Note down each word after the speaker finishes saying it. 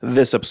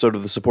This episode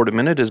of the Supportive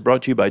Minute is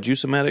brought to you by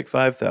Juice-O-Matic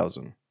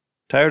 5000.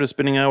 Tired of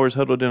spending hours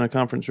huddled in a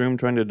conference room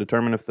trying to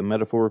determine if the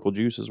metaphorical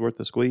juice is worth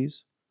the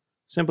squeeze?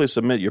 Simply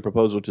submit your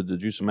proposal to the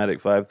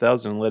Juice-O-Matic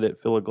 5000 and let it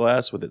fill a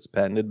glass with its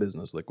patented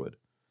business liquid.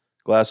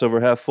 Glass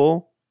over half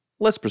full?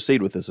 Let's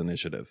proceed with this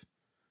initiative.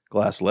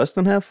 Glass less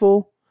than half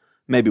full?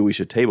 Maybe we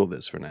should table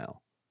this for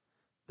now.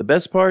 The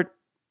best part?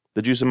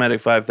 The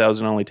Juice-O-Matic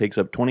 5000 only takes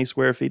up 20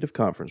 square feet of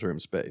conference room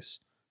space,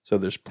 so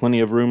there's plenty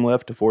of room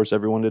left to force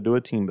everyone to do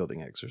a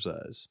team-building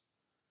exercise.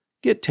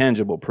 Get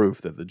tangible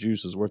proof that the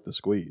juice is worth the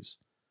squeeze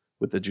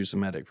with the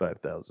Juice-O-Matic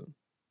 5000.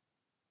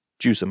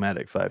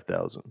 Juice-O-Matic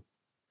 5000.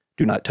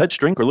 Do not touch,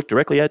 drink, or look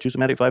directly at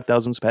Juice-O-Matic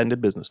 5000's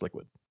patented business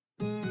liquid.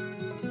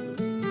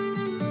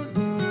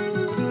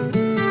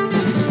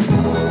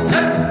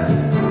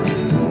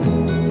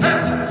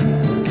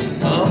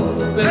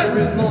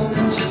 Every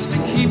moment just to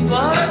keep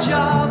a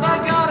job,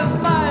 I gotta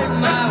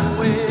find my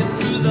way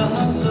through the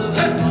hustle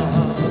and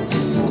mob.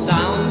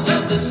 Sounds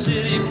of the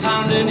city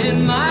pounding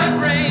in my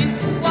brain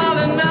while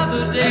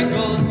another day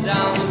goes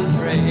down the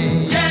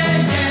drain.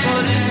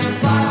 But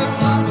it's 5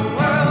 o'clock the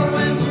world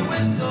when the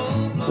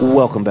whistle blows.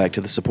 Welcome back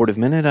to the Supportive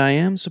Minute. I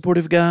am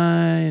Supportive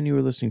Guy, and you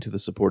are listening to the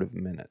Supportive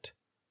Minute.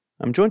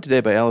 I'm joined today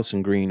by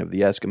Alison Green of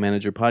the Ask a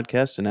Manager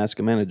podcast and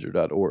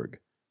askamanager.org.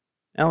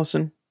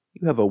 Alison,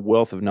 you have a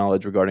wealth of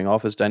knowledge regarding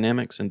office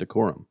dynamics and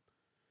decorum.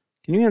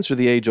 Can you answer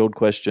the age-old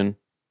question,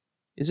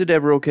 is it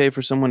ever okay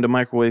for someone to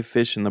microwave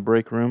fish in the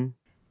break room?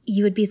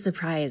 You would be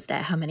surprised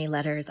at how many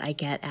letters I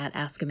get at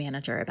Ask a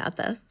Manager about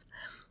this.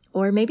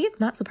 Or maybe it's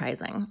not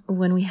surprising.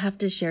 When we have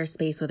to share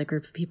space with a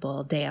group of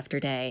people day after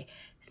day,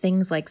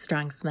 things like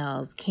strong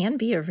smells can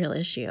be a real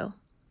issue.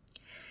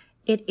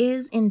 It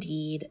is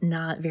indeed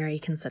not very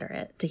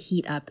considerate to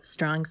heat up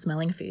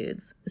strong-smelling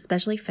foods,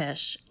 especially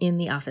fish, in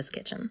the office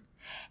kitchen.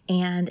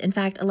 And in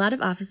fact, a lot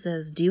of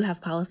offices do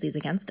have policies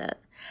against it.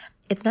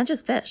 It's not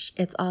just fish,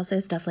 it's also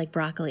stuff like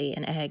broccoli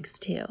and eggs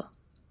too.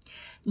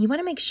 You want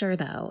to make sure,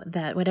 though,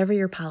 that whatever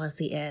your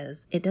policy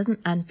is, it doesn't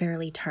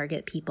unfairly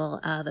target people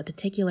of a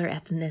particular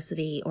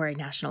ethnicity or a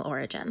national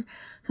origin,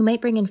 who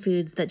might bring in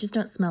foods that just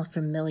don't smell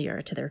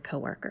familiar to their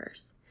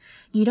coworkers.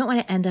 You don't want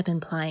to end up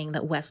implying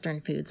that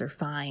Western foods are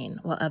fine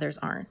while others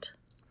aren't.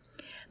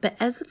 But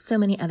as with so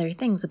many other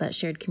things about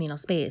shared communal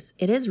space,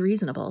 it is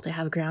reasonable to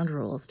have ground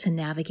rules to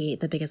navigate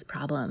the biggest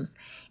problems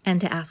and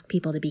to ask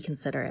people to be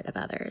considerate of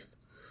others,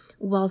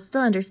 while still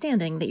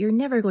understanding that you're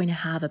never going to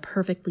have a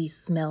perfectly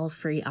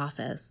smell-free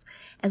office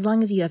as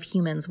long as you have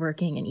humans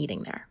working and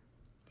eating there.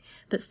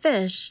 But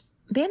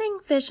banning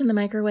fish in the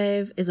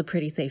microwave is a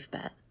pretty safe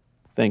bet.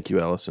 Thank you,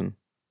 Alison.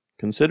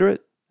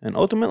 Considerate and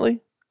ultimately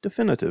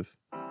definitive.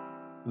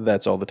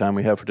 That's all the time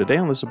we have for today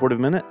on the Supportive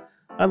Minute.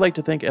 I'd like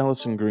to thank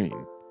Alison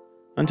Green.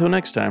 Until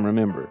next time,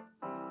 remember,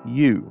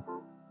 you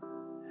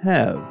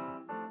have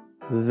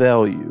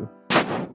value.